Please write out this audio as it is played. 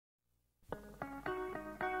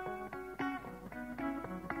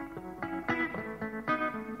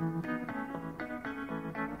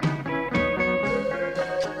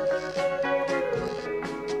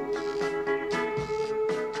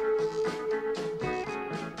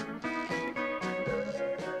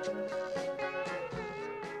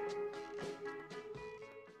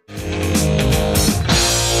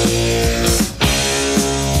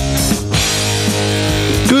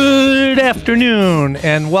afternoon,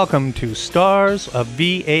 and welcome to Stars of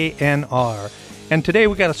VANR. And today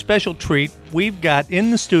we got a special treat. We've got in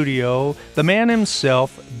the studio the man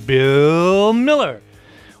himself, Bill Miller,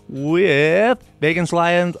 with Vegas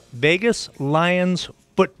Lions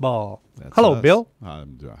football. Hello, us. Bill. How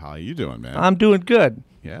are you doing, man? I'm doing good.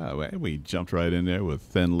 Yeah, we jumped right in there with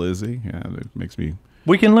Thin Lizzy. Yeah, it makes me...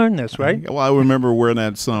 We can learn this, right? Well, I remember when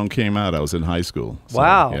that song came out. I was in high school. So,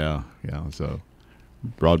 wow. Yeah, so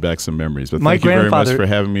brought back some memories. But thank you very much for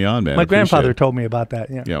having me on, man. My grandfather told me about that,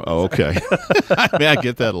 yeah. Yeah, oh, okay. I mean, I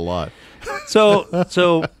get that a lot.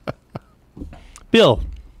 So, Bill,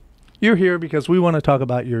 you're here because we want to talk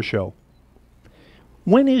about your show.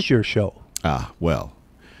 When is your show? Well,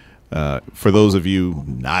 for those of you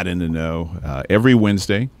not in the know, every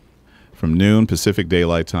Wednesday from noon Pacific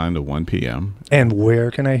Daylight Time to 1 p.m. And where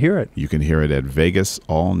can I hear it? You can hear it at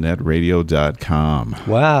VegasAllNetRadio.com.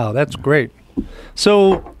 Wow, that's great.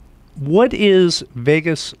 So, what is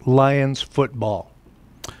Vegas Lions football?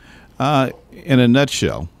 In a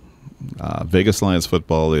nutshell, Vegas Lions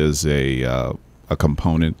football is a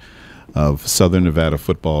component of Southern Nevada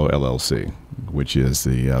Football LLC, which is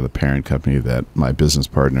the parent company that my business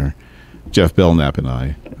partner Jeff Belknap and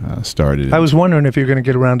I started. I was wondering if you're going to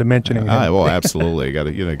get around to mentioning him. Well, absolutely. Got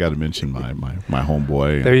to mention my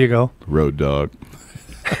homeboy. There you go. Road dog.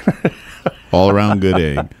 All around good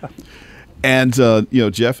egg. And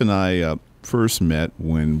Jeff and I first met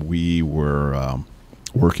when we were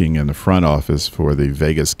working in the front office for the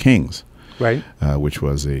Vegas Kings, right? Which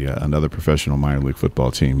was another professional minor league football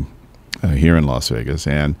team here in Las Vegas.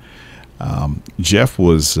 And Jeff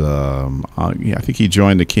was, I think he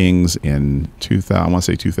joined the Kings in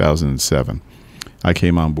 2007. I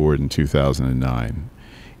came on board in 2009,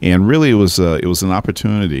 and really it was an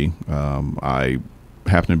opportunity. I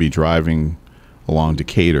happened to be driving along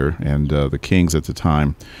Decatur, and the Kings at the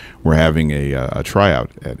time were having a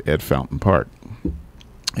tryout at Fountain Park,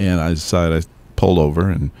 and I decided I pulled over,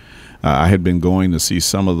 and I had been going to see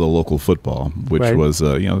some of the local football, which right. was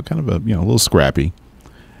kind of a little scrappy.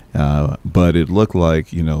 But it looked like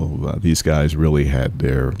these guys really had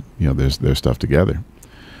their stuff together.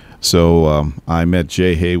 So I met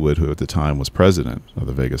Jay Haywood, who at the time was president of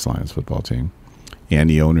the Vegas Lions football team, and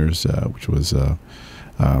the owners, which was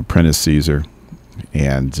Prentice Caesar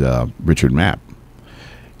and Richard Mapp.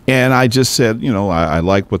 And I just said, I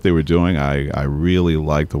liked what they were doing. I really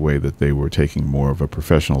liked the way that they were taking more of a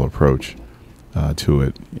professional approach to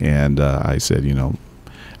it. And I said,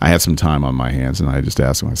 I had some time on my hands, and I just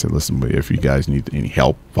asked them, I said, listen, if you guys need any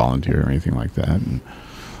help, volunteer or anything like that.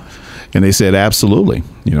 And they said, absolutely.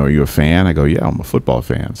 Are you a fan? I go, yeah, I'm a football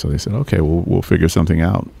fan. So they said, okay, we'll figure something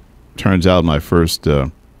out. Turns out my first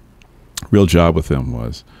real job with them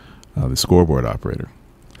was the scoreboard operator.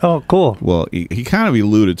 Oh, cool. Well, he kind of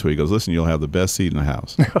alluded to it. He goes, listen, you'll have the best seat in the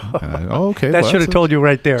house. Okay. That should have told you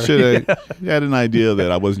right there. Should have had an idea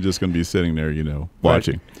that I wasn't just going to be sitting there,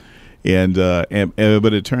 watching. Right. And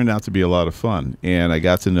but it turned out to be a lot of fun, and I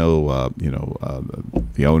got to know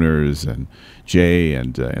the owners and Jay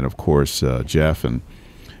and of course Jeff, and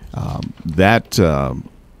that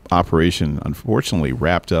operation unfortunately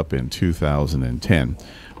wrapped up in 2010.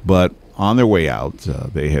 But on their way out,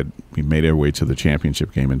 we made our way to the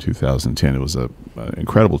championship game in 2010. It was an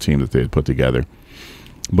incredible team that they had put together.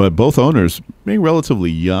 But both owners, being relatively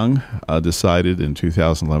young, decided in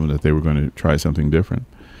 2011 that they were going to try something different.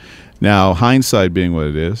 Now, hindsight being what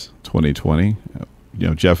it is, 2020,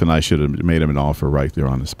 Jeff and I should have made him an offer right there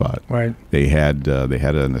on the spot. Right. They had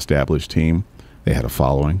an established team. They had a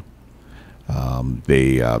following.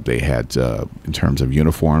 They had, in terms of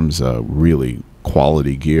uniforms, really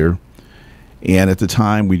quality gear. And at the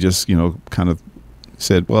time, we just, kind of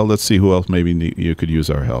said, well, let's see who else maybe you could use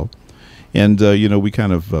our help. And, we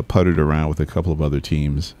kind of puttered around with a couple of other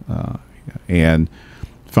teams. And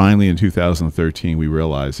finally, in 2013, we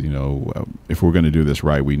realized, if we're going to do this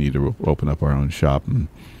right, we need to open up our own shop. And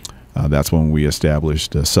that's when we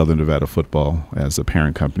established Southern Nevada Football as a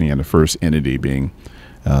parent company, and the first entity being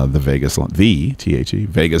the Vegas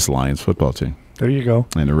Lions football team. There you go.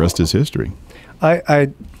 And the rest is history.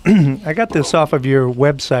 I got this off of your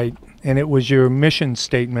website, and it was your mission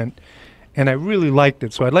statement, and I really liked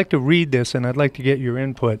it. So I'd like to read this, and I'd like to get your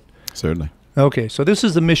input. Certainly. Okay, so this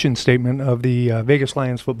is the mission statement of the Vegas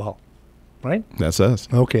Lions football, right? That's us.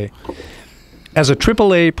 Okay. As a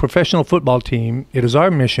AAA professional football team, it is our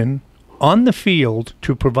mission on the field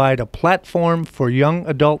to provide a platform for young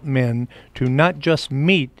adult men to not just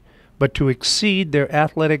meet, but to exceed their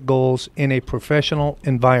athletic goals in a professional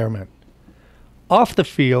environment. Off the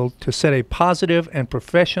field, to set a positive and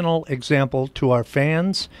professional example to our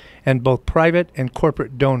fans and both private and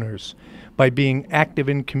corporate donors, by being active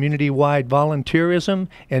in community-wide volunteerism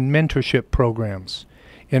and mentorship programs.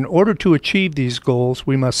 In order to achieve these goals,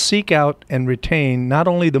 we must seek out and retain not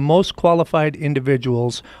only the most qualified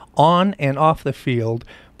individuals on and off the field,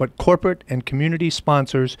 but corporate and community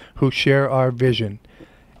sponsors who share our vision.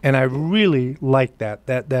 And I really like that.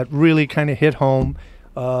 That really kind of hit home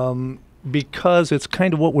because it's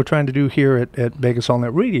kind of what we're trying to do here at Vegas All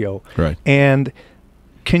Net Radio. Right. And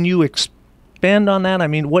can you expand on that? I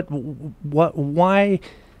mean, why?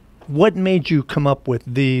 What made you come up with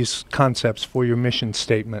these concepts for your mission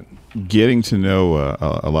statement? Getting to know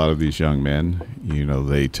a lot of these young men, you know,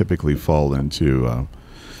 they typically fall into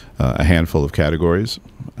a handful of categories.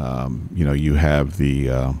 You know, you have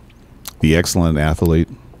the excellent athlete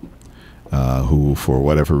who, for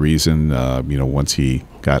whatever reason, you know, once he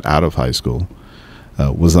got out of high school,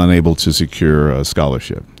 was unable to secure a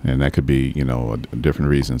scholarship, and that could be, you know, different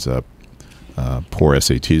reasons: poor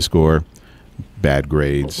SAT score, bad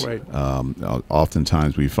grades. Right.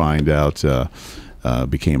 Oftentimes, we find out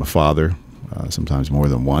became a father, sometimes more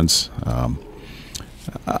than once.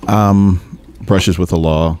 Brushes with the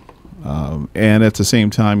law, and at the same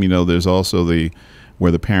time, you know, there's also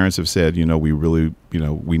where the parents have said, you know, we really, you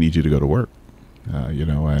know, we need you to go to work, you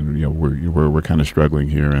know, and you know we're kind of struggling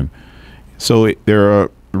here, and so there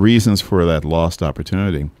are reasons for that lost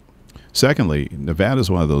opportunity. Secondly, Nevada is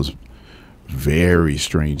one of those very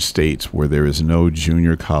strange states where there is no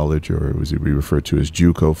junior college, or as we refer to as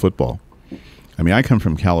JUCO football. I mean, I come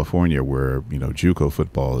from California where, you know, JUCO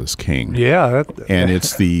football is king. Yeah. And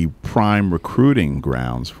it's the prime recruiting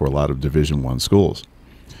grounds for a lot of Division I schools.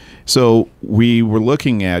 So we were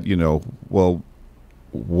looking at, you know, well,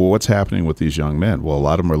 what's happening with these young men? Well, a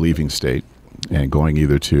lot of them are leaving state and going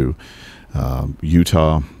either to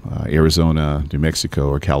Utah, Arizona, New Mexico,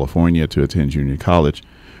 or California to attend junior college.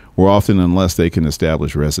 Or often, unless they can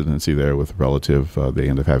establish residency there with a relative, they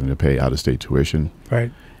end up having to pay out-of-state tuition.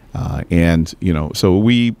 Right. And, you know, so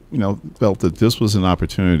we, you know, felt that this was an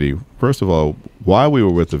opportunity. First of all, while we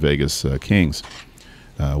were with the Vegas Kings,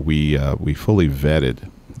 we fully vetted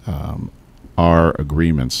our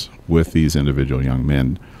agreements with these individual young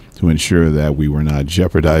men to ensure that we were not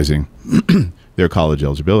jeopardizing their college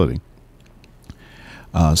eligibility.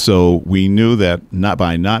 So we knew that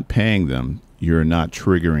by not paying them, you're not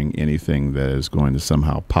triggering anything that is going to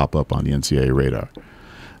somehow pop up on the NCAA radar.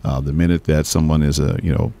 The minute that someone is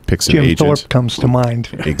picks an agent, Jim Thorpe comes to mind.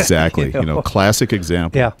 Exactly, you know, classic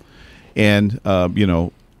example. Yeah. And you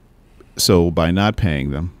know, so by not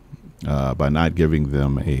paying them, by not giving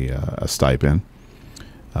them a stipend,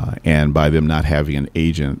 and by them not having an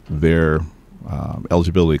agent, their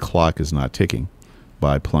eligibility clock is not ticking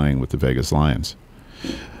by playing with the Vegas Lions.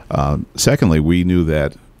 Secondly, we knew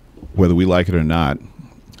that whether we like it or not,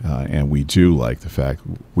 and we do like the fact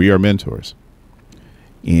we are mentors.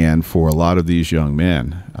 And for a lot of these young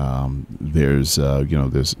men, there's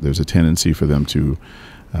a tendency for them to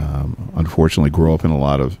unfortunately grow up in a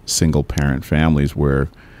lot of single parent families where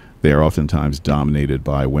they are oftentimes dominated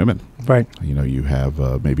by women. Right. You know, you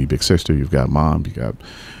have maybe big sister, you've got mom, you got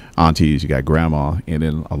aunties, you got grandma, and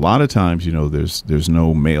then a lot of times, you know, there's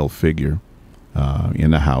no male figure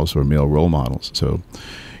in the house or male role models. So,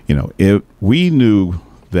 you know, if we knew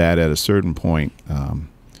that at a certain point,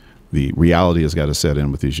 the reality has got to set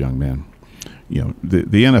in with these young men. You know,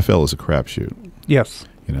 the NFL is a crapshoot. Yes.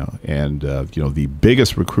 You know, and you know, the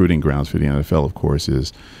biggest recruiting grounds for the NFL, of course,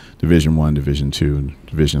 is Division I, Division II, and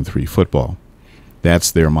Division III football.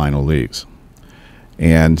 That's their minor leagues.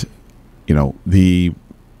 And, you know, the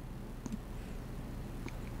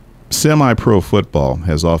semi-pro football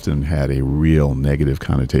has often had a real negative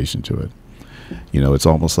connotation to it. You know, it's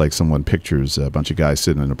almost like someone pictures a bunch of guys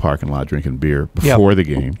sitting in a parking lot drinking beer before the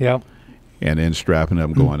game, and then strapping up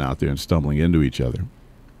and going out there and stumbling into each other.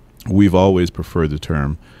 We've always preferred the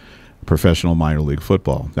term professional minor league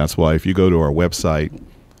football. That's why if you go to our website,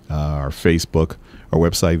 our Facebook, our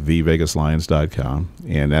website, thevegaslions.com,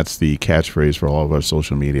 and that's the catchphrase for all of our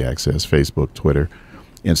social media access, Facebook, Twitter,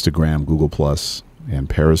 Instagram, Google+, and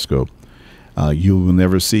Periscope, you will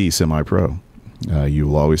never see semi-pro. You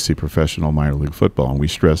will always see professional minor league football, and we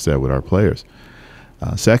stress that with our players.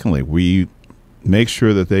 Secondly, we make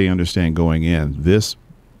sure that they understand going in, this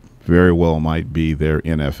very well might be their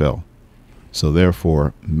NFL. So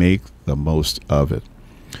therefore, make the most of it.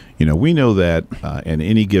 You know, we know that in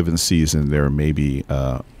any given season, there may be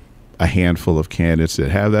a handful of candidates that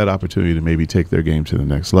have that opportunity to maybe take their game to the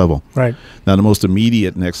next level. Right. Now, the most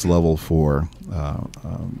immediate next level for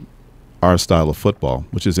our style of football,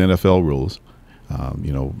 which is NFL rules,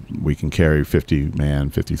 you know, we can carry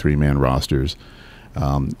 50-man, 53-man rosters.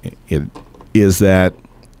 It is that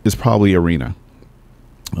is probably Arena,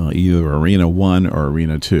 either Arena 1 or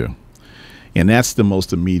Arena 2. And that's the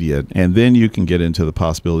most immediate. And then you can get into the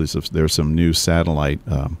possibilities of there's some new satellite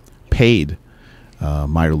paid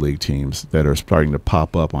minor league teams that are starting to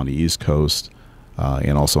pop up on the East Coast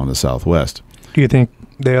and also on the Southwest. Do you think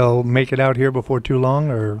they'll make it out here before too long,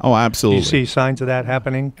 or oh, absolutely, do you see signs of that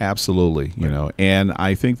happening? Absolutely, you know, and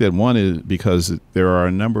I think that one is because there are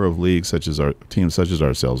a number of leagues such as our teams, such as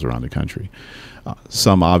ourselves, around the country.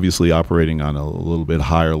 Some obviously operating on a little bit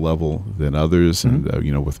higher level than others, and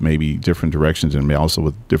you know, with maybe different directions and also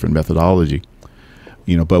with different methodology.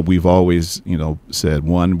 You know, but we've always, you know, said,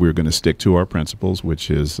 one, we're going to stick to our principles, which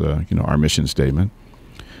is, you know, our mission statement.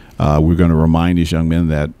 We're going to remind these young men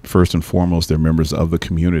that first and foremost, they're members of the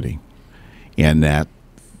community, and that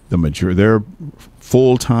their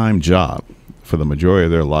full-time job for the majority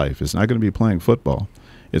of their life is not going to be playing football.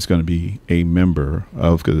 It's going to be a member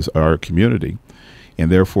of our community,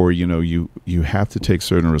 and therefore, you know, you have to take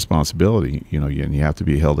certain responsibility. You know, and you have to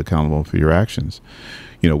be held accountable for your actions.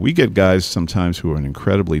 You know, we get guys sometimes who are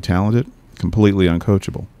incredibly talented, completely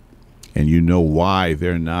uncoachable, and you know why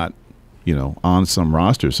they're not, you know, on some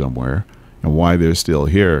roster somewhere, and why they're still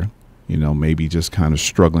here, you know, maybe just kind of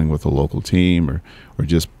struggling with a local team or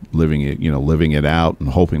just living it out and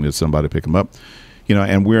hoping that somebody pick them up, you know,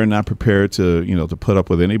 and we're not prepared to, you know, to put up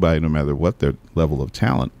with anybody no matter what their level of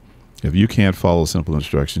talent. If you can't follow simple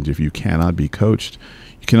instructions, if you cannot be coached,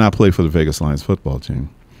 you cannot play for the Vegas Lions football team.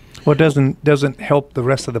 Well, it doesn't help the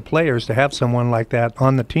rest of the players to have someone like that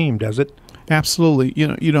on the team, does it? Absolutely.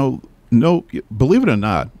 No, believe it or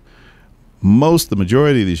not, the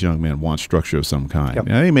majority of these young men want structure of some kind. Yep.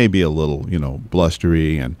 And they may be a little, you know,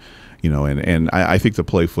 blustery, and you know, and I think to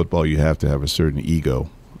play football you have to have a certain ego.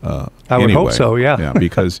 I would hope so, yeah. Yeah,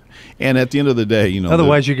 because, and at the end of the day, you know,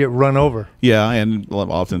 otherwise you get run over. Yeah, and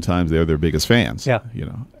oftentimes they're their biggest fans. Yeah, you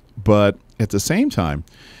know, but at the same time,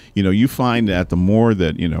 you know, you find that the more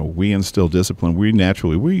that, you know, we instill discipline,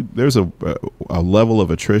 there's a level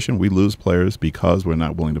of attrition. We lose players because we're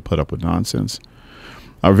not willing to put up with nonsense.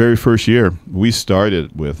 Our very first year, we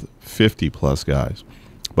started with 50-plus guys.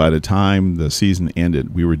 By the time the season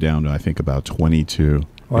ended, we were down to, I think, about 22,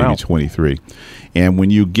 maybe 23. And when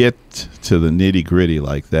you get to the nitty-gritty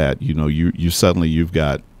like that, you know, you've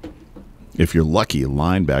got, if you're lucky,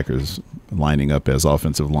 linebackers lining up as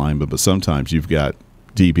offensive linemen, but sometimes you've got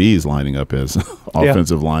DBs lining up as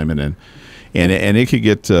offensive linemen, and it could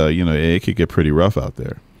get it could get pretty rough out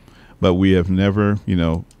there. But we have never, you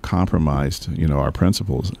know, compromised, you know, our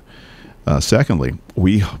principles. Secondly,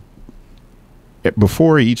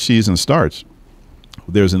 before each season starts,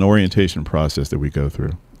 there's an orientation process that we go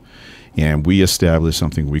through, and we establish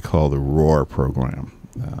something we call the ROAR program,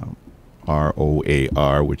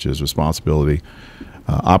 ROAR, which is Responsibility,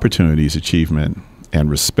 Opportunities, Achievement, and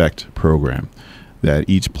Respect program, that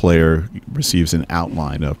each player receives an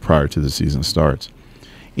outline of prior to the season starts.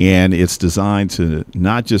 And it's designed to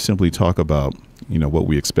not just simply talk about, you know, what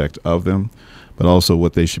we expect of them, but also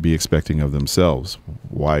what they should be expecting of themselves.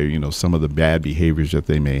 Why, you know, some of the bad behaviors that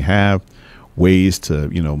they may have, ways to,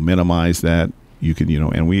 you know, minimize that. You can, you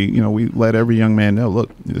know, and we let every young man know,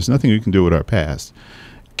 look, there's nothing you can do with our past.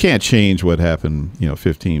 Can't change what happened, you know,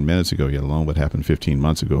 15 minutes ago, yet alone what happened 15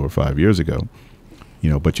 months ago or 5 years ago. You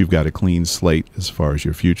know, but you've got a clean slate as far as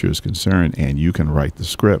your future is concerned, and you can write the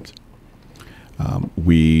script.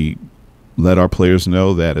 We let our players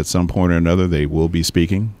know that at some point or another they will be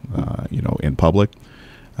speaking, you know, in public.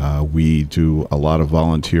 We do a lot of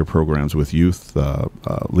volunteer programs with youth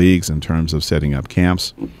leagues in terms of setting up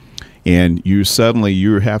camps. And you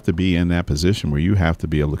have to be in that position where you have to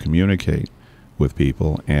be able to communicate with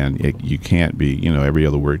people, and you can't be, you know, every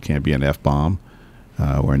other word can't be an F-bomb.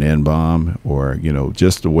 Or an N-bomb, or, you know,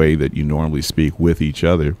 just the way that you normally speak with each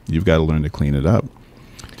other. You've got to learn to clean it up.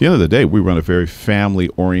 At the end of the day, we run a very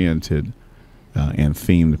family-oriented and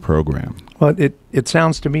themed program. Well, it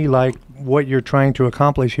sounds to me like what you're trying to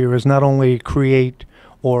accomplish here is not only create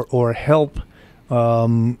or help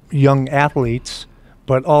young athletes,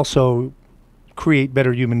 but also create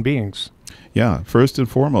better human beings. Yeah, first and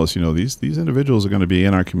foremost, you know, these individuals are going to be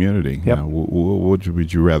in our community. Yep. You know, what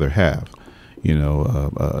would you rather have? You know,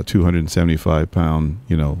 a 275-pound,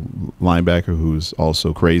 you know, linebacker who's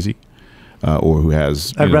also crazy, or who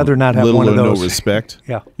has I'd rather not have one of those. No respect.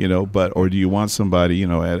 Yeah. You know, or do you want somebody, you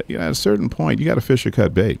know, at a certain point, you got to fish or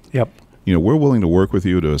cut bait. Yep. You know, we're willing to work with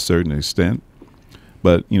you to a certain extent,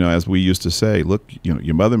 but, you know, as we used to say, look, you know,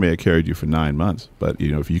 your mother may have carried you for 9 months, but,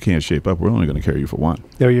 you know, if you can't shape up, we're only going to carry you for 1.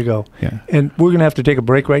 There you go. Yeah. And we're going to have to take a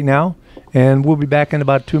break right now, and we'll be back in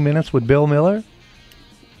about 2 minutes with Bill Miller.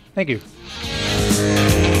 Thank you.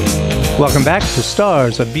 Welcome back to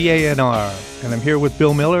Stars of VANR, and I'm here with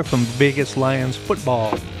Bill Miller from Vegas Lions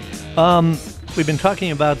Football. We've been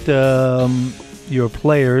talking about your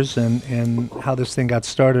players and how this thing got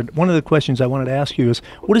started. One of the questions I wanted to ask you is,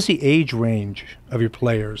 what is the age range of your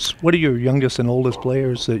players? What are your youngest and oldest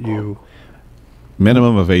players that you...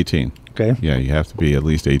 Minimum of 18. Okay. Yeah, you have to be at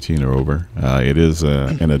least 18 or over. It is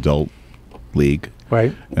an adult league.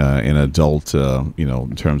 Right. An adult,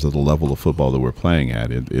 in terms of the level of football that we're playing at,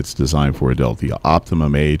 it's designed for adult. The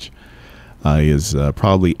optimum age is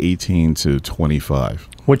probably 18 to 25.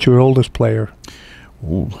 What's your oldest player?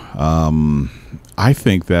 Ooh, I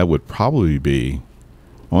think that would probably be,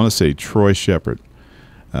 I want to say Troy Shepard,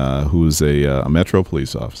 who's a Metro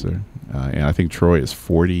police officer. And I think Troy is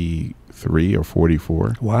 43 or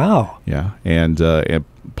 44. Wow. Yeah, and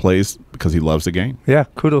plays because he loves the game. Yeah,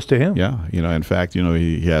 kudos to him. Yeah, in fact,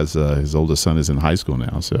 he has his oldest son is in high school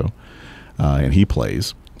now, so and he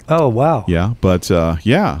plays. Oh, wow. Yeah, but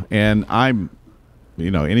and I'm,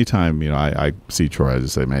 anytime I see Troy, I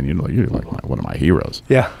just say, man, you're like one of my heroes.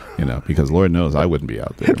 Yeah. Because Lord knows I wouldn't be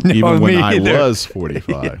out there. No, even when I either. was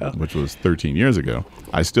 45, which was 13 years ago,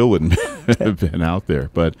 I still wouldn't have been out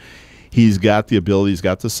there. But he's got the ability, he's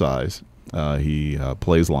got the size. He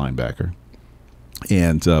plays linebacker.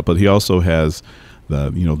 And but he also has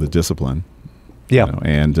the discipline,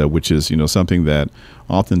 and which is something that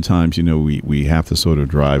oftentimes we have to sort of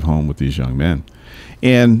drive home with these young men,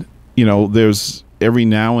 and there's every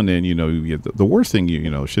now and then the worst thing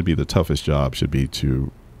should be the toughest job should be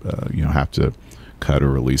to have to cut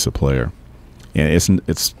or release a player, and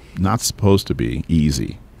it's not supposed to be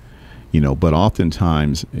easy, but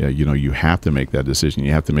oftentimes you have to make that decision.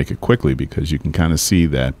 You have to make it quickly because you can kind of see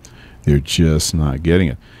that they're just not getting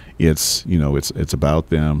it. It's it's about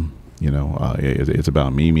them. It's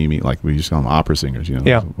about me. Like we just call them opera singers.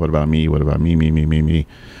 Yeah. What about me? What about me?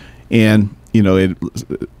 And it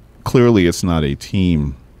clearly it's not a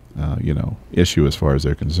team issue as far as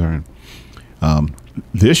they're concerned.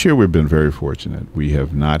 This year we've been very fortunate. We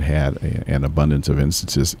have not had an abundance of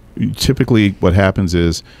instances. Typically, what happens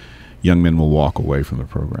is young men will walk away from the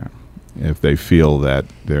program if they feel that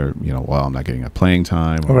they're, I'm not getting a playing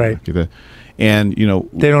time. Right. And,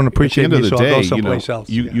 they don't appreciate at the end me, of the so day, I'll go someplace else.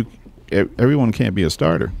 Everyone can't be a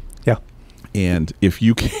starter. Yeah. And if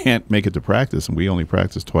you can't make it to practice, and we only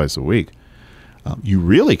practice twice a week, you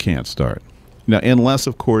really can't start. Now, unless,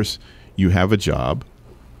 of course, you have a job,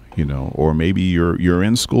 or maybe you're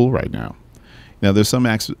in school right now. Now, there's some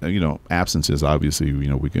absences, obviously,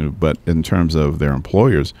 we can, but in terms of their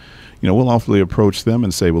employers, we'll awfully approach them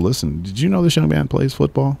and say, well, listen, did you know this young man plays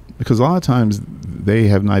football? Because a lot of times they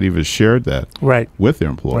have not even shared that with their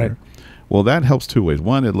employer. Right. Well, that helps two ways.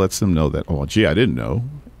 One, it lets them know that, oh, gee, I didn't know.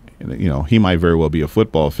 And, he might very well be a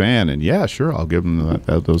football fan, and yeah, sure, I'll give them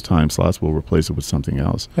those time slots. We'll replace it with something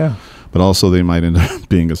else. Yeah. But also, they might end up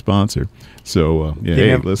being a sponsor. So,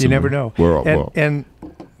 listen, you never know. And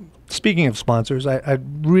speaking of sponsors,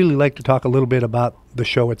 I'd really like to talk a little bit about the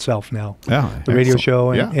show itself now. Yeah, the radio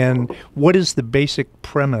show, and what is the basic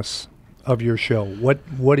premise of your show? What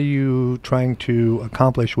are you trying to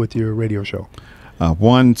accomplish with your radio show?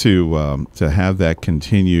 One, to have that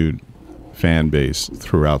continued fan base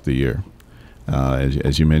throughout the year.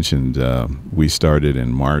 As you mentioned, we started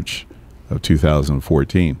in March of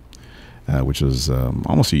 2014, which was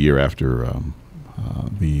almost a year after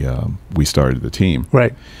we started the team.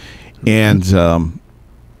 Right. And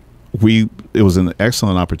it was an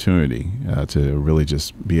excellent opportunity to really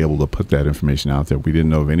just be able to put that information out there. We didn't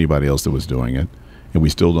know of anybody else that was doing it, and we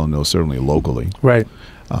still don't know, certainly locally. Right.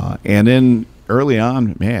 And then early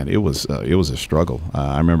on, man, it was a struggle.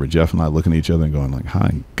 I remember Jeff and I looking at each other and going like, how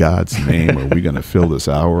in God's name are we going to fill this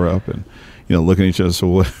hour up? And, looking at each other, so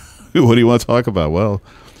what do you want to talk about? Well,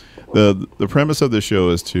 the premise of the show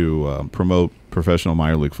is to promote professional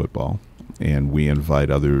minor league football. And we invite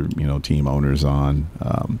other, team owners on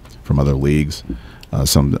from other leagues,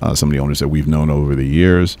 some of the owners that we've known over the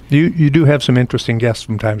years. You do have some interesting guests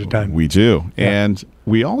from time to time. We do. Yeah. And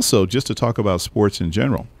we also, just to talk about sports in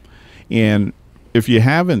general. And if you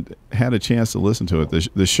haven't had a chance to listen to it,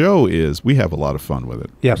 the show we have a lot of fun with it.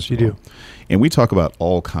 Yes, you do. And we talk about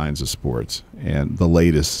all kinds of sports and the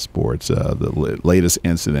latest sports, the latest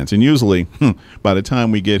incidents. And usually, by the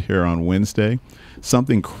time we get here on Wednesday,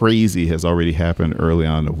 something crazy has already happened early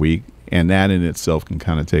on in the week, and that in itself can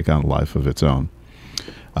kind of take on a life of its own.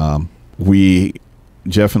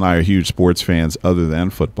 Jeff and I are huge sports fans other than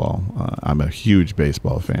football. I'm a huge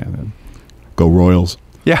baseball fan. And go Royals.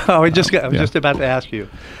 Yeah, I was just about to ask you.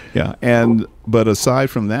 Yeah, but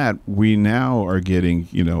aside from that, we now are getting,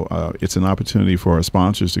 it's an opportunity for our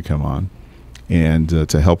sponsors to come on and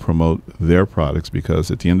to help promote their products, because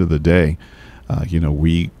at the end of the day,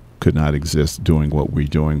 we could not exist doing what we're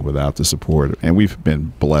doing without the support. And we've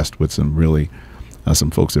been blessed with some really, some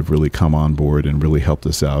folks have really come on board and really helped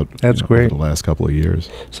us out. That's great. Over the last couple of years.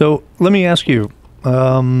 So let me ask you,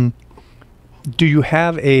 do you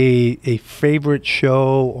have a favorite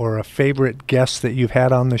show or a favorite guest that you've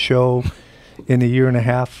had on the show in a year and a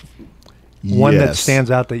half? One that stands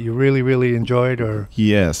out that you really, really enjoyed? Or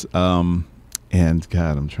yes. And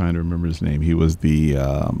God, I'm trying to remember his name. He was the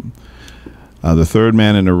third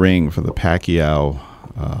man in the ring for the Pacquiao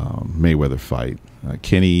Mayweather fight.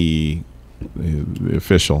 Kenny, the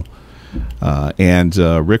official, and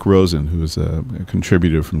Rick Rosen, who's a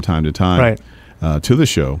contributor from time to time to the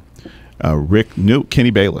show. Rick knew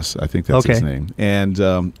Kenny Bayless, I think that's his name,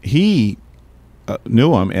 and he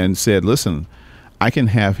knew him and said, "Listen, I can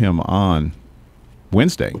have him on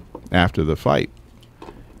Wednesday after the fight."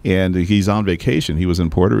 And he's on vacation. He was in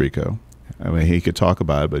Puerto Rico. I mean, he could talk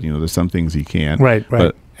about it, but there's some things he can't. Right.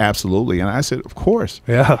 But absolutely. And I said, of course.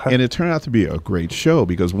 Yeah. And it turned out to be a great show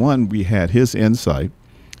because, one, we had his insight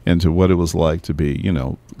into what it was like to be,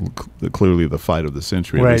 clearly the fight of the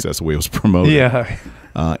century. At least that's the way it was promoted. Yeah.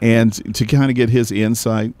 And to kind of get his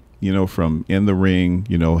insight, from in the ring,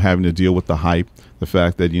 having to deal with the hype, the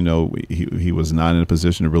fact that, he was not in a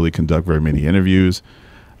position to really conduct very many interviews.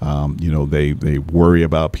 They worry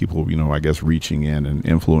about people, I guess, reaching in and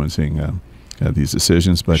influencing these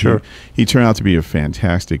decisions. But he turned out to be a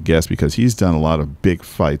fantastic guest because he's done a lot of big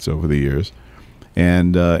fights over the years,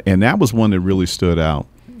 and that was one that really stood out.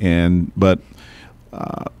 But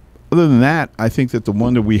other than that, I think that the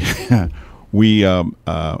one that we had,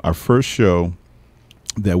 our first show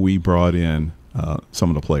that we brought in some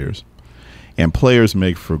of the players, and players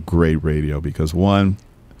make for great radio because one.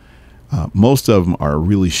 Most of them are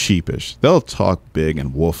really sheepish. They'll talk big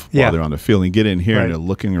and woof while they're on the field and get in here and they're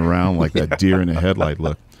looking around like that deer in the headlight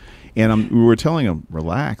look. And we were telling them,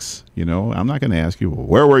 relax. I'm not going to ask you, well,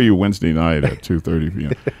 where were you Wednesday night at 2:30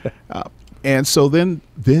 p.m.? And so then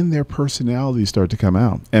their personalities start to come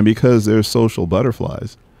out. And because they're social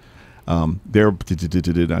butterflies, they're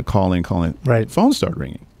calling. Phones start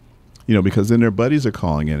ringing. Because then their buddies are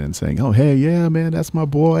calling in and saying, oh, hey, yeah, man, that's my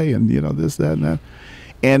boy. And, this, that, and that.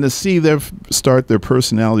 And to see their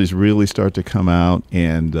personalities really start to come out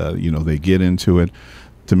and, they get into it.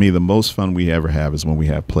 To me, the most fun we ever have is when we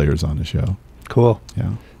have players on the show. Cool.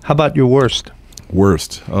 Yeah. How about your worst?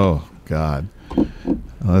 Worst. Oh, God.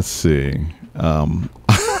 Let's see. And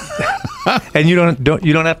you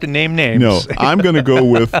don't have to name names. No, I'm going to go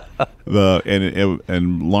with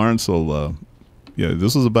and Lawrence will,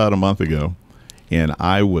 this was about a month ago, and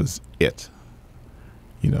I was it.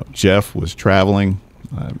 Jeff was traveling.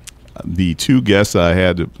 The two guests I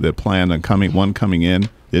had that planned on coming in,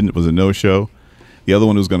 it was a no-show. The other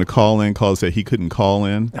one was going to call and said he couldn't call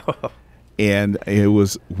in. And I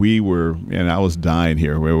was dying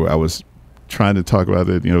here. I was trying to talk about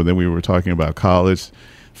it, then we were talking about college.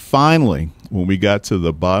 Finally, when we got to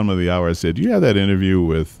the bottom of the hour, I said, do you have that interview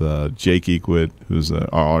with Jake Equid, who's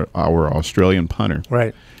our Australian punter?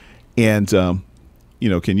 Right. And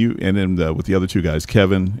can you, and then with the other two guys,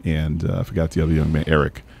 Kevin and I forgot the other young man,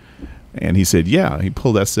 Eric. And he said, yeah, he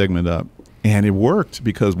pulled that segment up. And it worked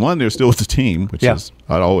because, one, they're still with the team, which is,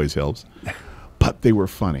 it always helps. But they were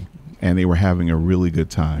funny, and they were having a really good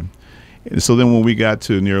time. And so then when we got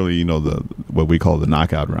to nearly, what we call the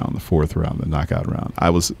knockout round, the fourth round, the knockout round,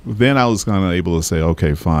 I was kind of able to say,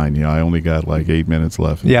 okay, fine, I only got like 8 minutes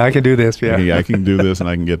left. Yeah, I can do this. Yeah, I can do this, and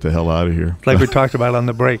I can get the hell out of here. Like we talked about on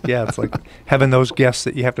the break. Yeah, it's like having those guests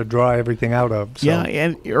that you have to draw everything out of. So. Yeah,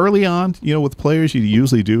 and early on, with players, you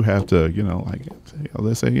usually do have to,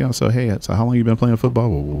 they say, so hey, so how long you been playing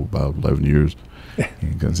football? Well, about 11 years.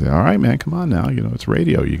 You can say, all right, man, come on now. It's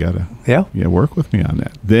radio. You got to work with me on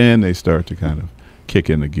that. Then they start to kind of kick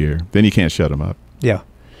in the gear. Then you can't shut them up. Yeah.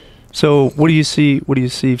 So what do you see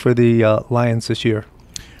for the Lions this year?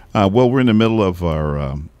 Well, we're in the middle of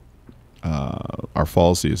our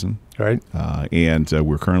fall season. Right. And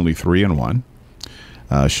we're currently 3-1.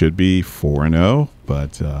 Should be 4-0,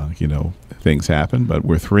 but, things happen. But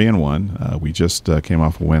we're 3-1. We just came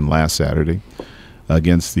off a win last Saturday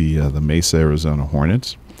against the Mesa, Arizona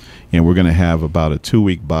Hornets. And we're going to have about a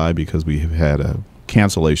 2-week bye because we have had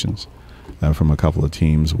cancellations from a couple of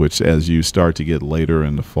teams, which as you start to get later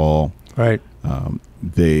in the fall, right,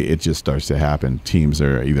 it just starts to happen. Teams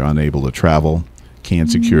are either unable to travel, can't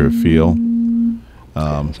secure a field.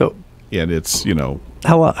 And it's,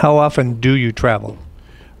 How often do you travel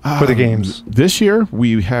for the games? This year,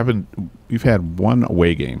 we've had one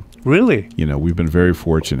away game. Really? You know, we've been very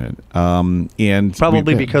fortunate. And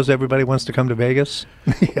Probably because everybody wants to come to Vegas.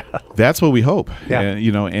 Yeah. That's what we hope. Yeah.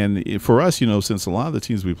 You know, and for us, you know, since a lot of the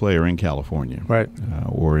teams we play are in California, right,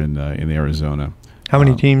 or in Arizona. How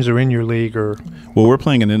many teams are in your league? Or well, we're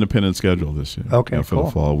playing an independent schedule this year. Okay, for cool.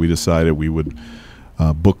 the fall. We decided we would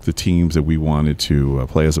book the teams that we wanted to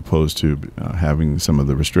play, as opposed to having some of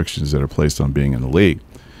the restrictions that are placed on being in the league.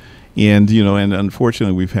 And you know, and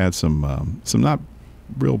unfortunately, we've had some not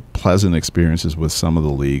real pleasant experiences with some of the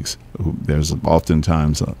leagues. There's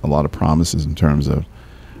oftentimes a lot of promises in terms of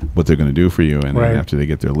what they're going to do for you, and right. then after they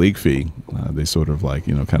get their league fee, they sort of like,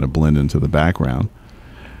 you know, kind of blend into the background.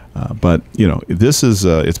 But you know, this is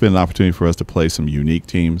it's been an opportunity for us to play some unique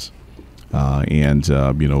teams, and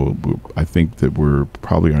you know, I think that we're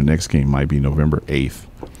probably our next game might be November 8th.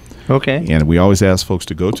 Okay. And we always ask folks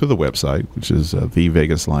to go to the website, which is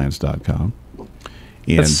thevegaslions.com.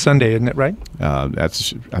 And that's Sunday, isn't it? Right.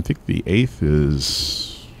 That's, I think the 8th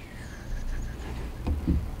is.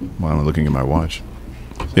 Well, I'm looking at my watch.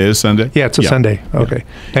 It is Sunday? Yeah, it's a Sunday. Okay.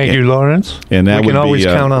 Thank you, Lawrence. And that we can would always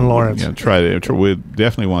be, count on Lawrence. Yeah, we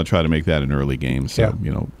definitely want to try to make that an early game, so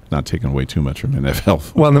you know, not taking away too much from NFL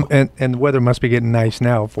football. Well, and the weather must be getting nice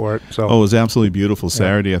now for it. So. Oh, it was absolutely beautiful.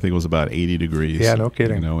 Saturday, I think it was about 80 degrees. Yeah, no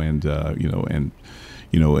kidding. You know, and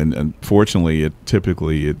and unfortunately,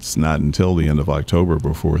 it's not until the end of October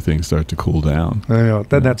before things start to cool down. I know.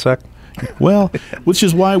 Doesn't that suck? Well, which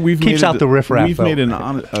is why we've keeps made out the riffraff. We've made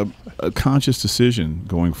a conscious decision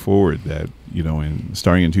going forward that, you know,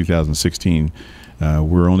 starting in 2016,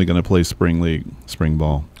 we're only going to play spring league, spring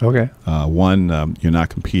ball. Okay. One, you're not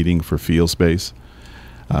competing for field space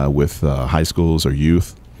with high schools or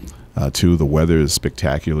youth. Two, the weather is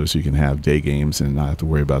spectacular, so you can have day games and not have to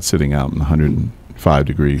worry about sitting out in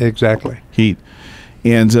 105-degree heat.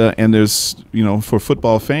 And there's, you know, for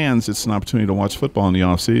football fans, it's an opportunity to watch football in the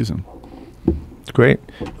off season. Great.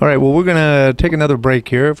 All right. Well, we're going to take another break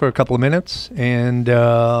here for a couple of minutes, and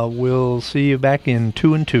we'll see you back in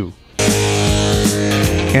 2 and 2.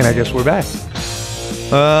 And I guess we're back.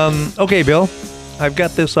 Okay, Bill. I've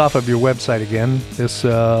got this off of your website again. This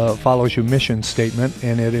follows your mission statement,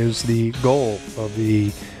 and it is the goal of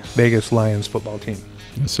the Vegas Lions football team.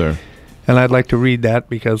 Yes, sir. And I'd like to read that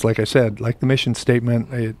because, like I said, like the mission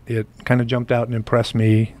statement, it kind of jumped out and impressed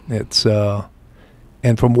me. It's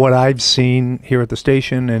and from what I've seen here at the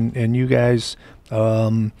station and you guys,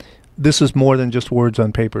 this is more than just words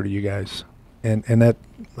on paper to you guys. And that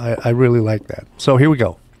I really like that. So here we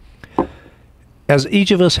go. As each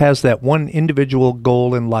of us has that one individual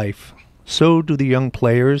goal in life, so do the young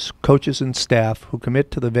players, coaches, and staff who commit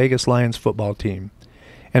to the Vegas Lions football team.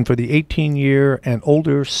 And for the 18-year and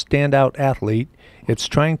older standout athlete, it's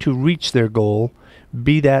trying to reach their goal,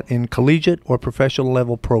 be that in collegiate or professional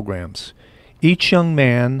level programs. Each young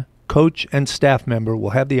man, coach, and staff member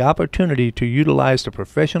will have the opportunity to utilize the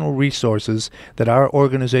professional resources that our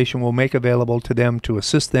organization will make available to them to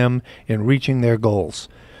assist them in reaching their goals.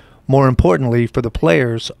 More importantly, for the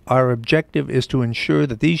players, our objective is to ensure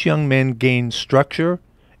that these young men gain structure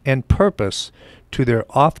and purpose to their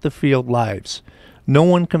off-the-field lives. No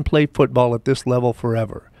one can play football at this level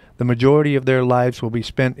forever. The majority of their lives will be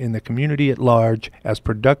spent in the community at large as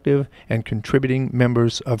productive and contributing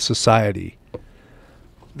members of society.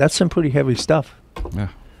 That's some pretty heavy stuff.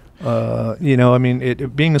 Yeah. You know, I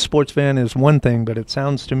mean, being a sports fan is one thing, but it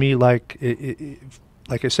sounds to me like,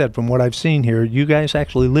 like I said, from what I've seen here, you guys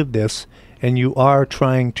actually live this, and you are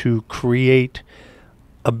trying to create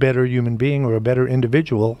a better human being or a better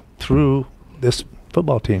individual through this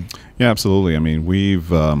football team. Yeah, absolutely. I mean, we've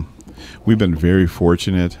been very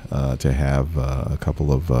fortunate to have a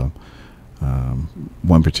couple of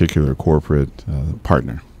one particular corporate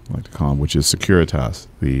partner, I like to call them, which is Securitas,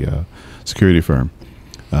 the security firm.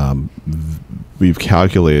 We've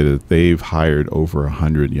calculated they've hired over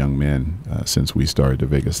 100 young men since we started the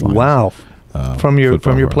Vegas Lions. Wow. From your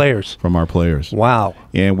players? From our players. Wow.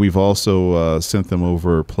 And we've also sent them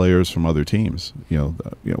over players from other teams. You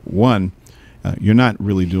know, one, you're not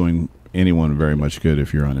really doing anyone very much good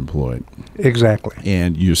if you're unemployed. Exactly.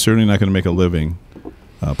 And you're certainly not going to make a living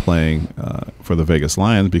playing for the Vegas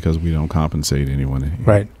Lions because we don't compensate anyone.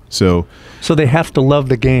 Right. So they have to love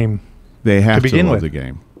the game. They have to love the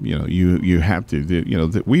game. You know, you have to. You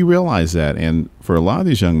know, we realize that, and for a lot of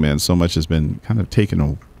these young men, so much has been kind of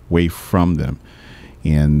taken away from them,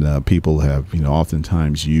 and people have, you know,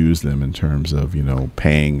 oftentimes used them in terms of, you know,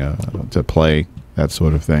 paying to play, that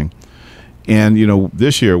sort of thing. And you know,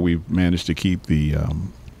 this year we've managed to keep the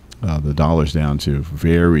dollars down to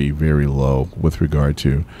very, very low with regard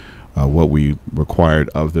to what we required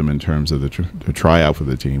of them in terms of the tryout for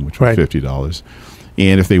the team, which was $50.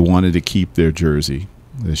 And if they wanted to keep their jersey,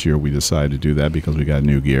 this year we decided to do that because we got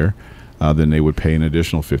new gear, then they would pay an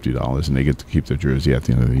additional $50 and they get to keep their jersey at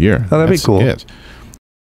the end of the year. Oh, that'd be cool. It.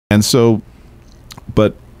 And so,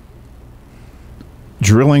 but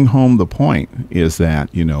drilling home the point is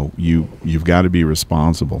that, you know, you've got to be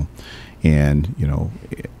responsible. And, you know,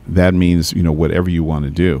 that means, you know, whatever you want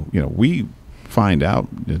to do. You know, we find out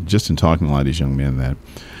just in talking to a lot of these young men that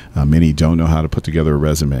many don't know how to put together a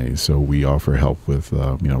resume. So we offer help with,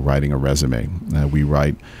 you know, writing a resume. We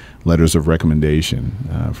write letters of recommendation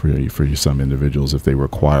for some individuals if they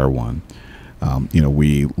require one. You know,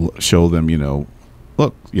 we show them, you know,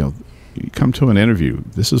 look, you know, you come to an interview.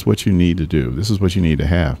 This is what you need to do. This is what you need to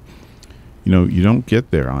have. You know, you don't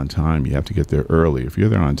get there on time. You have to get there early. If you're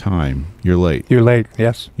there on time, you're late. You're late,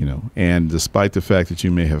 yes. You know, and despite the fact that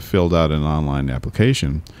you may have filled out an online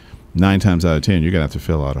application, 9 times out of 10, you're going to have to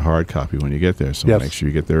fill out a hard copy when you get there. So yes. Make sure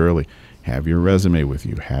you get there early. Have your resume with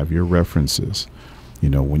you. Have your references. You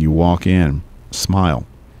know, when you walk in, smile.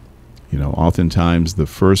 You know, oftentimes the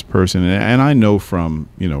first person, and I know from,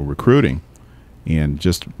 you know, recruiting and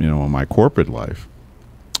just, you know, in my corporate life,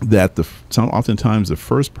 that oftentimes the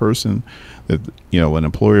first person that, you know, an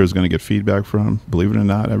employer is going to get feedback from, believe it or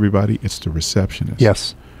not, everybody, it's the receptionist.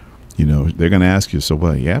 Yes. You know, they're going to ask you, so,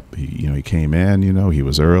 well, yep, he came in, you know, he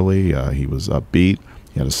was early, he was upbeat,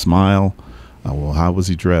 he had a smile. Well, how was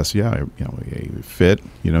he dressed? Yeah, you know, he fit.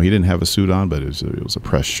 You know, he didn't have a suit on, but it was a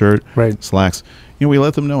pressed shirt, right, slacks. You know, we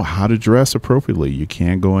let them know how to dress appropriately. You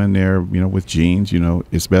can't go in there, you know, with jeans. You know,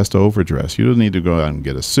 it's best to overdress. You don't need to go out and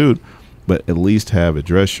get a suit, but at least have a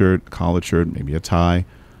dress shirt, collared shirt, maybe a tie,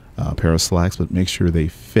 a pair of slacks, but make sure they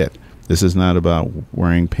fit. This is not about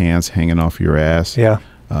wearing pants hanging off your ass. Yeah.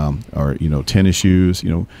 Or, you know, tennis shoes.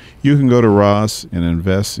 You know, you can go to Ross and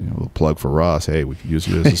invest. You know, we'll plug for Ross. Hey, we could use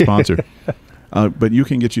you as a sponsor. But you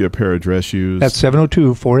can get you a pair of dress shoes. That's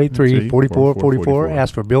 702-483-4444.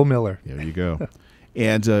 Ask for Bill Miller. There you go.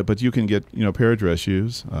 And but you can get, you know, a pair of dress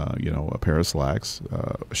shoes, you know, a pair of slacks,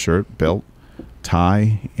 a shirt, belt,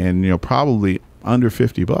 tie, and, you know, probably under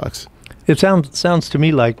 $50. It sounds to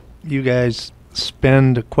me like you guys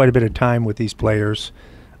spend quite a bit of time with these players,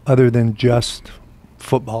 other than just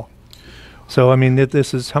football. So I mean,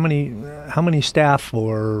 this is how many staff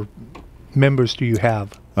or members do you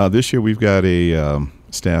have? This year we've got a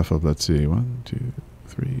staff of, let's see, 1, 2,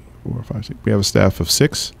 3, 4, 5, 6. We have a staff of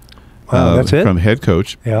 6. That's it? From head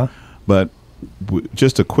coach. Yeah. But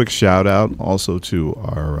just a quick shout out also to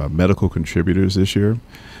our medical contributors this year.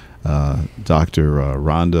 Dr.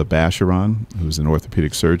 Rhonda Basharan, who's an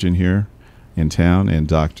orthopedic surgeon here in town, and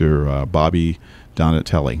Dr. Bobby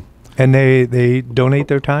Donatelli. And they donate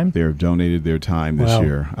their time? They've donated their time this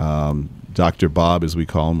year. Dr. Bob, as we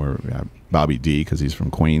call him, or Bobby D, because he's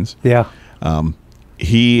from Queens. Yeah.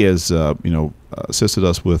 He has, you know, assisted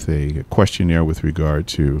us with a questionnaire with regard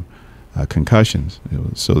to concussions,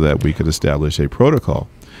 so that we could establish a protocol.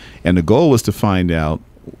 And the goal was to find out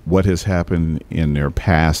what has happened in their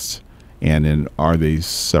past, and then are they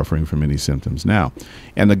suffering from any symptoms now.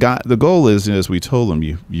 And the goal is, as we told them,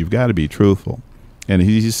 you've got to be truthful. And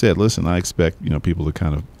he said, listen, I expect, you know, people to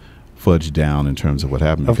kind of fudge down in terms of what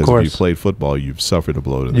happened, because if you played football, you've suffered a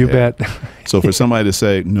blow to the head. You bet. So for somebody to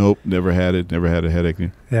say, nope, never had it, never had a headache,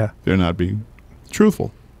 yeah, they're not being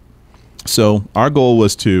truthful. So our goal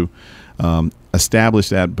was to establish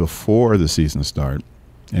that before the season start,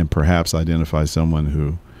 and perhaps identify someone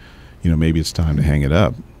who, you know, maybe it's time to hang it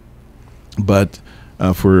up. But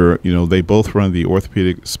for, you know, they both run the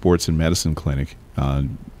Orthopedic Sports and Medicine Clinic,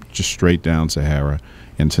 just straight down Sahara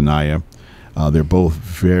in Tenaya. They're both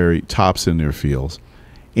very tops in their fields.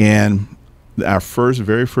 And our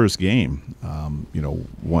very first game, you know,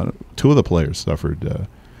 two of the players suffered,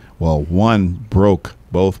 one broke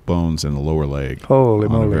both bones in the lower leg. Holy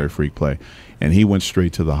moly. On a very freak play. And he went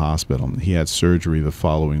straight to the hospital. He had surgery the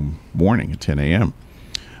following morning at 10 a.m.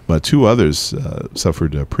 But 2 others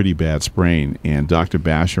suffered a pretty bad sprain. And Dr.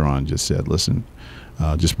 Basharan just said, listen,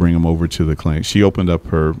 just bring them over to the clinic. She opened up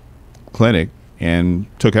her clinic and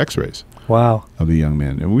took x-rays. Wow. Of the young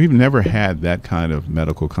men. And we've never had that kind of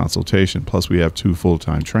medical consultation. Plus, we have 2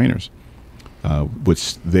 full-time trainers,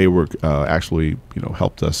 which they were actually, you know,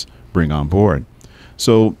 helped us bring on board.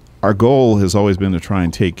 So our goal has always been to try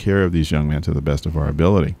and take care of these young men to the best of our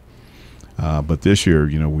ability. But this year,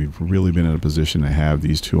 you know, we've really been in a position to have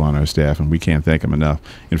these 2 on our staff, and we can't thank them enough.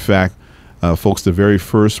 In fact, folks, the very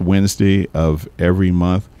first Wednesday of every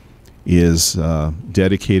month is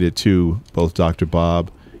dedicated to both Dr.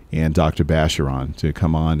 Bob and Dr. Basharan to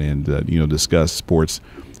come on and, you know, discuss sports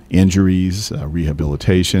injuries,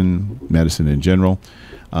 rehabilitation, medicine in general.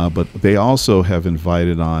 But they also have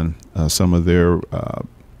invited on some of their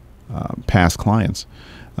past clients.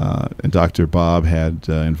 And Dr. Bob had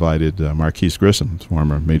invited Marquise Grissom,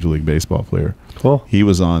 former Major League Baseball player. Cool. He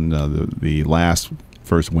was on the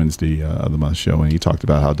first Wednesday of the month show, and he talked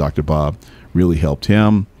about how Dr. Bob really helped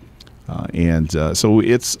him. So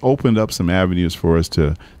it's opened up some avenues for us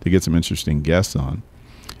to get some interesting guests on.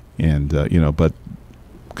 And, but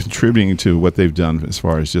contributing to what they've done as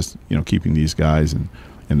far as just, keeping these guys in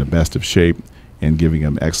the best of shape and giving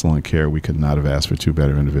them excellent care, we could not have asked for two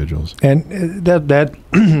better individuals. And that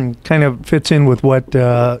kind of fits in with what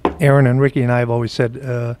Aaron and Ricky and I have always said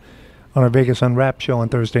on our Vegas Unwrapped show on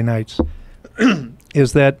Thursday nights,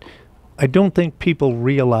 is that I don't think people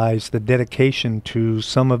realize the dedication to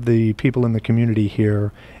some of the people in the community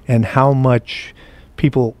here and how much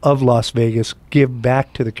people of Las Vegas give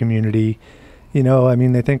back to the community.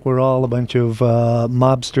 They think we're all a bunch of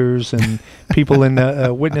mobsters and people in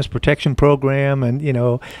the witness protection program and,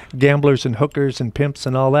 gamblers and hookers and pimps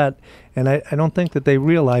and all that. And I don't think that they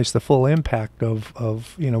realize the full impact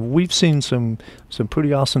of we've seen some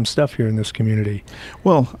pretty awesome stuff here in this community.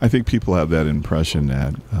 Well, I think people have that impression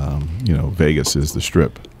that, Vegas is the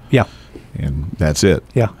Strip. Yeah. And that's it.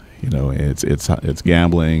 Yeah. It's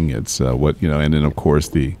gambling. It's and then, of course,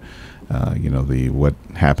 the what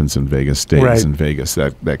happens in Vegas stays right. in Vegas,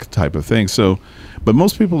 that type of thing. So, but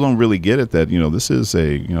most people don't really get it that, this is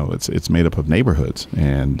it's made up of neighborhoods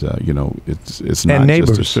and, it's not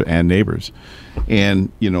neighbors. just and neighbors.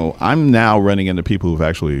 And, I'm now running into people who've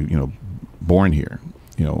actually, born here.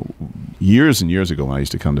 Years and years ago when I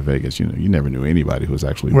used to come to Vegas, you never knew anybody who was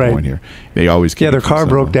actually right. born here. They always came their car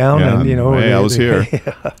broke down and, hey, I was here.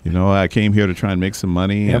 Yeah. I came here to try and make some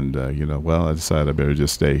money yep. and, I decided I better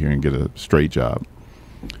just stay here and get a straight job.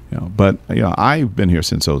 But, I've been here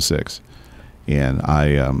since '06 and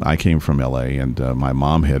I came from LA and my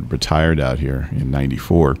mom had retired out here in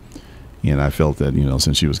 '94. And I felt that,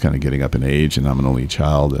 since she was kind of getting up in age and I'm an only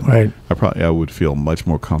child, and right. I would feel much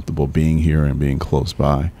more comfortable being here and being close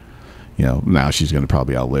by. Now she's going to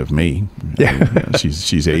probably outlive me. Yeah.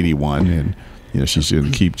 She's 81 and, she's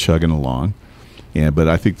going to keep chugging along. But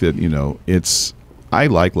I think that, I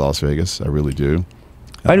like Las Vegas. I really do.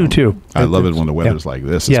 I do too. I love it when the weather's like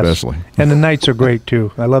this, yes. especially. And the nights are great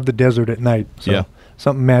too. I love the desert at night. So yeah.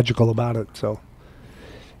 Something magical about it. So.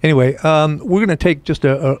 Anyway, we're going to take just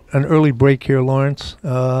an early break here, Lawrence,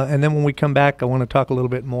 and then when we come back, I want to talk a little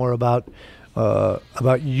bit more about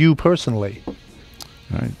you personally.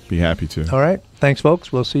 All right, be happy to. All right, thanks,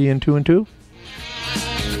 folks. We'll see you in 2 and 2.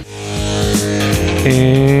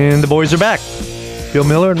 And the boys are back. Bill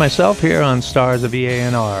Miller and myself here on Stars of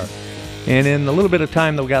VANR. And in the little bit of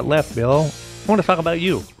time that we got left, Bill, I want to talk about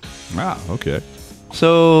you. Ah, okay.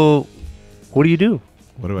 So, what do you do?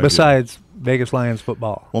 What do I besides Vegas Lions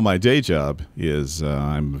football? Well, my day job is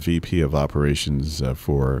I'm VP of operations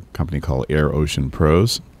for a company called Air Ocean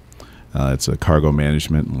Pros. It's a cargo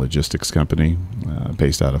management and logistics company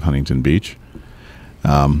based out of Huntington Beach.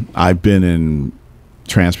 I've been in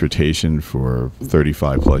transportation for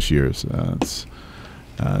 35 plus years.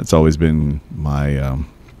 It's always been my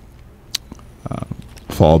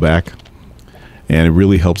fallback. And it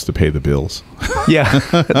really helps to pay the bills. Yeah,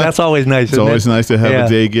 that's always nice. It's always nice to have yeah. a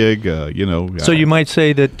day gig, So you might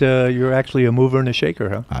say that you're actually a mover and a shaker,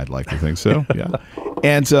 huh? I'd like to think so, yeah.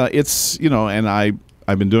 And it's, and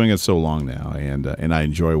I've been doing it so long now, and I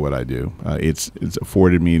enjoy what I do. It's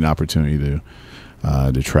afforded me an opportunity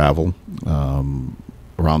to travel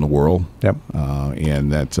around the world. Yep.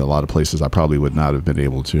 And that's a lot of places I probably would not have been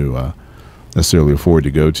able to necessarily afford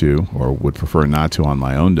to go to or would prefer not to on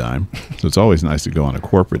my own dime. So it's always nice to go on a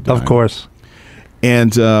corporate dime. Of course.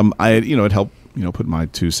 And it helped, put my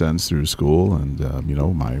 2 sons through school. And,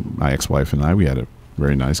 my ex-wife and I, we had a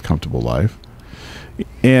very nice, comfortable life.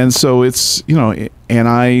 And so it's, it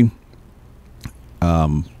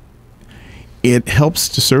helps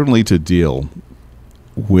certainly to deal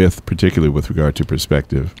with, particularly with regard to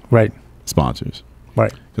prospective right. sponsors.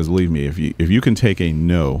 Right. Because believe me, if you can take a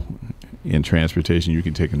no in transportation, you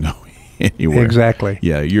can take a no anywhere. Exactly.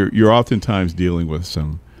 Yeah, you're oftentimes dealing with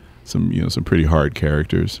some pretty hard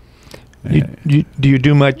characters. Do you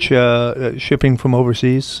do much shipping from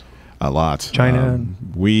overseas? A lot. China.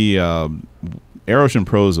 We Air Ocean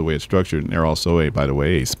Pros, the way it's structured, and they're also by the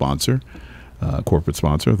way, a sponsor, corporate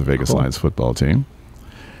sponsor of the Vegas Lions football team.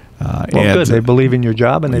 Well, good. They believe in your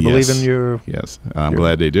job and they believe in your. Yes, I'm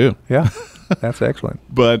glad they do. Yeah, that's excellent.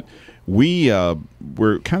 But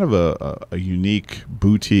we're kind of a unique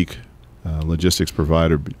boutique logistics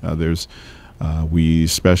provider. We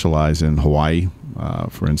specialize in Hawaii,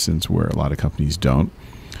 for instance, where a lot of companies don't.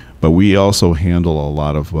 But we also handle a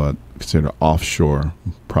lot of what consider offshore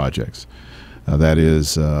projects. That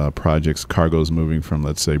is projects, cargoes moving from,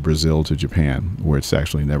 let's say, Brazil to Japan, where it's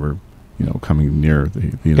actually never, coming near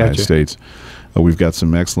the United Gotcha. States. We've got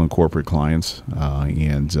some excellent corporate clients,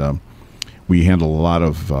 and we handle a lot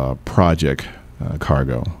of project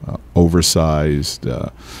cargo, oversized,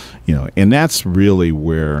 and that's really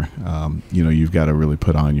where, you've got to really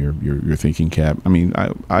put on your thinking cap. I mean,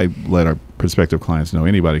 I let our prospective clients know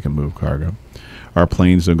anybody can move cargo. Our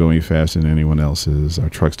planes don't go any faster than anyone else's. Our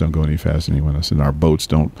trucks don't go any faster than anyone else. And our boats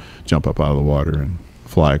don't jump up out of the water and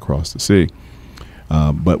fly across the sea.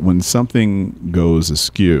 But when something goes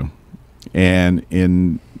askew, and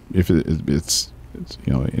if it's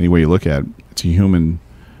any way you look at it, it's a human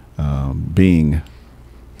being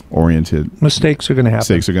oriented. Mistakes are going to happen.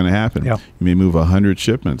 Mistakes are going to happen. Yeah. You may move 100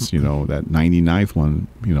 shipments. That 99th one.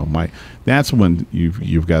 That's when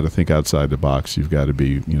you've got to think outside the box. You've got to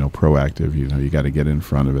be proactive. You got to get in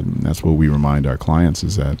front of it. And that's what we remind our clients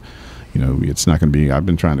is that it's not going to be. I've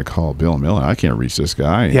been trying to call Bill Miller. I can't reach this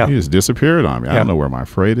guy. Yeah. He just disappeared on me. I don't know where my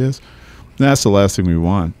freight is. And that's the last thing we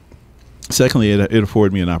want. Secondly, it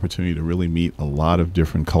afforded me an opportunity to really meet a lot of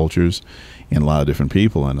different cultures and a lot of different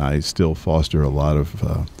people, and I still foster a lot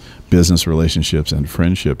of business relationships and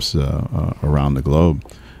friendships around the globe.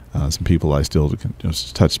 Some people I still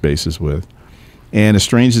touch bases with. And as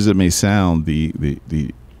strange as it may sound,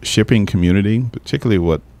 the shipping community, particularly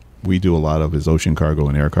what we do a lot of is ocean cargo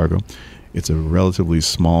and air cargo, it's a relatively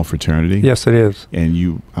small fraternity. Yes, it is.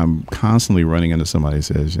 And I'm constantly running into somebody who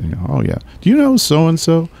says, oh, yeah, do you know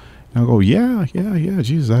so-and-so? And I'll go, yeah.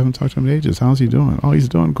 Jesus, I haven't talked to him in ages. How's he doing? Oh, he's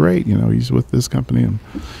doing great. He's with this company.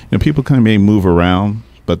 And people kind of may move around,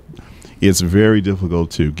 but it's very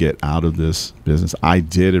difficult to get out of this business. I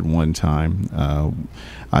did at one time.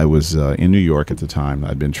 I was in New York at the time.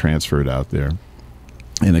 I'd been transferred out there.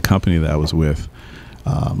 And the company that I was with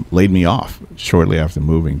laid me off shortly after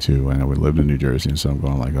moving to, and I lived in New Jersey. And so I'm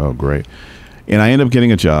going like, oh, great. And I ended up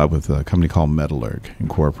getting a job with a company called Metallurg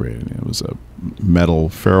Incorporated. It was a metal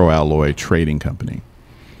ferroalloy trading company.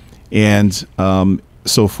 And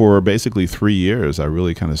so for basically 3 years, I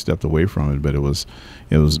really kind of stepped away from it, but it was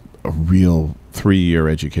a real 3-year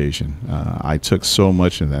education. I took so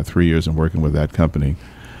much in that 3 years in working with that company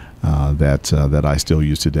that I still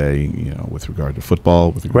use today, with regard to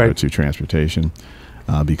football, with regard to transportation,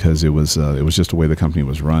 because it was just the way the company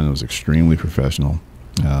was run. It was extremely professional.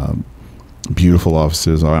 Beautiful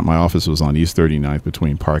offices. My office was on East 39th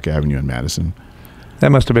between Park Avenue and Madison.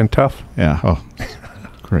 That must have been tough. Yeah. Oh,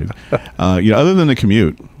 great. Other than the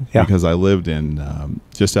commute, Yeah. because I lived in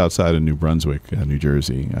just outside of New Brunswick, New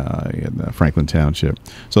Jersey, in Franklin Township.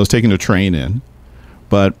 So I was taking a train in,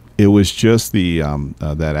 but it was just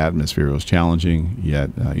that atmosphere. It was challenging, yet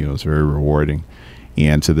it was very rewarding.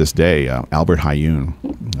 And to this day, Albert Hayoun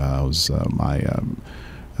was my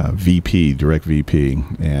VP, direct VP,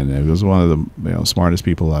 and it was one of the smartest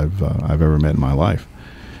people I've ever met in my life.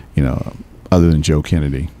 Other than Joe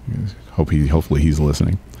Kennedy. Hopefully he's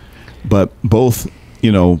listening. But both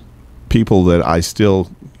people that I still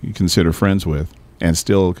consider friends with, and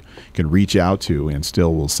still can reach out to, and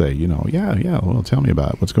still will say, well, tell me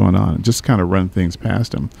about it. What's going on, and just kind of run things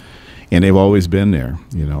past them. And they've always been there.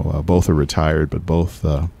 Both are retired, but both.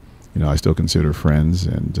 I still consider friends,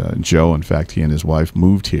 and Joe, in fact, he and his wife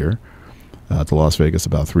moved here to Las Vegas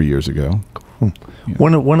about 3 years ago. Cool. Yeah.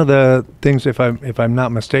 One of the things, if I'm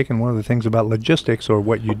not mistaken, one of the things about logistics or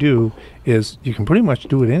what you do is you can pretty much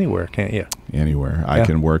do it anywhere, can't you? Anywhere. Yeah. I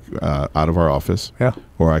can work out of our office,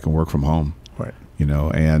 or I can work from home. Right.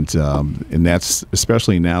 And that's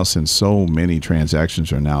especially now since so many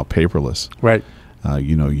transactions are now paperless. Right.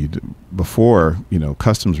 Before,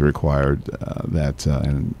 customs required that,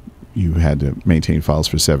 and you had to maintain files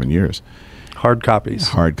for 7 years. Hard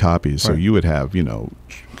copies. Right. So you would have,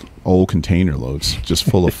 old container loads just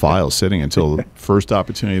full of files sitting until the first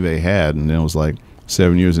opportunity they had, and then it was like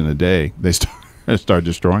 7 years in a day, they start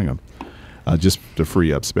destroying them just to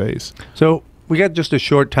free up space. So we got just a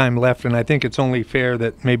short time left, and I think it's only fair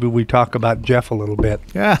that maybe we talk about Jeff a little bit.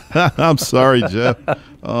 Yeah, I'm sorry, Jeff.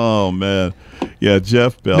 Oh, man. Yeah,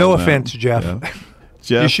 Jeff Belknap. No offense, Jeff. Yeah.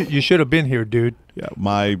 Jeff, you should have been here, dude. Yeah,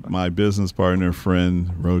 my business partner,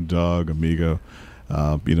 friend, road dog, amigo.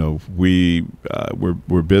 We're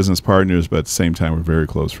business partners, but at the same time, we're very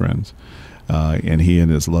close friends. And he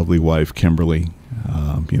and his lovely wife, Kimberly,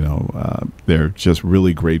 they're just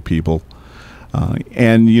really great people.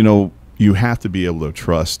 And you have to be able to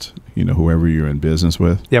trust, whoever you're in business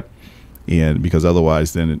with. Yep. And because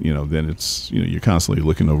otherwise, then it's you're constantly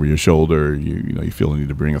looking over your shoulder. You feel the need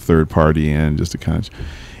to bring a third party in just to kind of.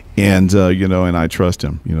 And and I trust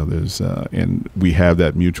him. And we have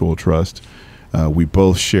that mutual trust. We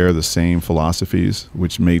both share the same philosophies,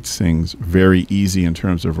 which makes things very easy in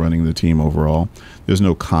terms of running the team overall. There's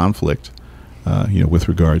no conflict, with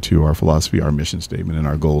regard to our philosophy, our mission statement, and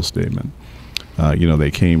our goal statement.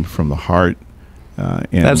 They came from the heart. And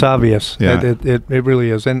that's obvious. Yeah. It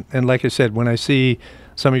really is. And like I said, when I see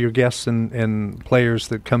some of your guests and players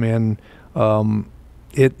that come in,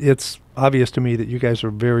 it's obvious to me that you guys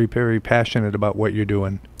are very, very passionate about what you're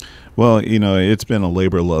doing. Well, it's been a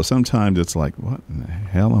labor of love. Sometimes it's like, what in the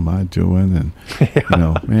hell am I doing?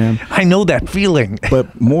 And, man. I know that feeling.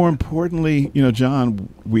 But more importantly, John,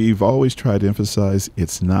 we've always tried to emphasize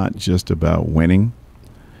it's not just about winning,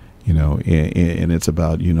 and it's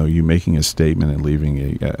about, you making a statement and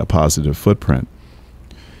leaving a positive footprint.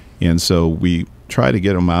 And so we try to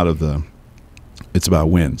get them out of it's about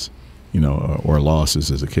wins, or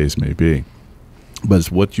losses, as the case may be. But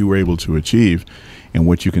it's what you were able to achieve and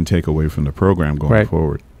what you can take away from the program going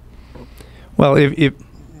forward. Well, even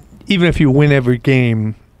if you win every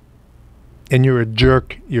game and you're a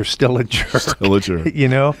jerk, you're still a jerk. Still a jerk.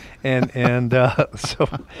 And so,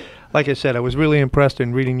 like I said, I was really impressed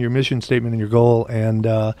in reading your mission statement and your goal, and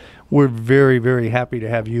we're very, very happy to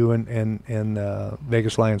have you and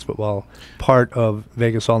Vegas Lions football part of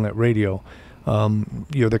Vegas AllNet Radio.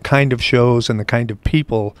 The kind of shows and the kind of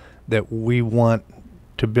people that we want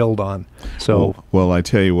to build on. So, well, I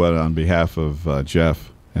tell you what, on behalf of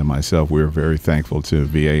Jeff and myself, we're very thankful to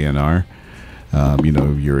VANR.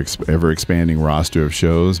 Your ever-expanding roster of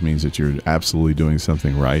shows means that you're absolutely doing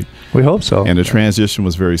something right. We hope so. And the transition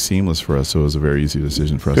was very seamless for us, so it was a very easy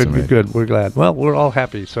decision for us to make. Good. We're glad. Well, we're all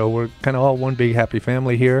happy, so we're kind of all one big happy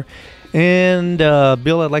family here. And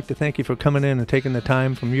Bill, I'd like to thank you for coming in and taking the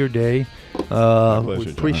time from your day. My pleasure,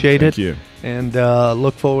 we appreciate it. Thank you. And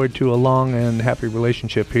look forward to a long and happy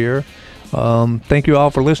relationship here. Thank you all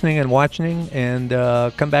for listening and watching, and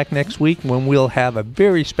come back next week when we'll have a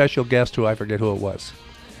very special guest who I forget who it was.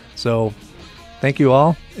 So thank you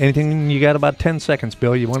all. Anything you got? About 10 seconds,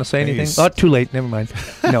 Bill. You want to say anything? Oh, too late. Never mind.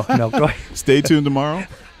 No, go ahead. Stay tuned tomorrow,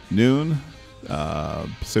 noon,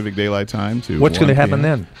 Pacific Daylight Time. What's going to happen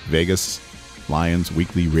then? Vegas Lions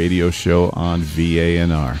weekly radio show on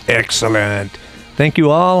VANR. Excellent. Thank you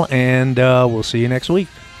all, and we'll see you next week.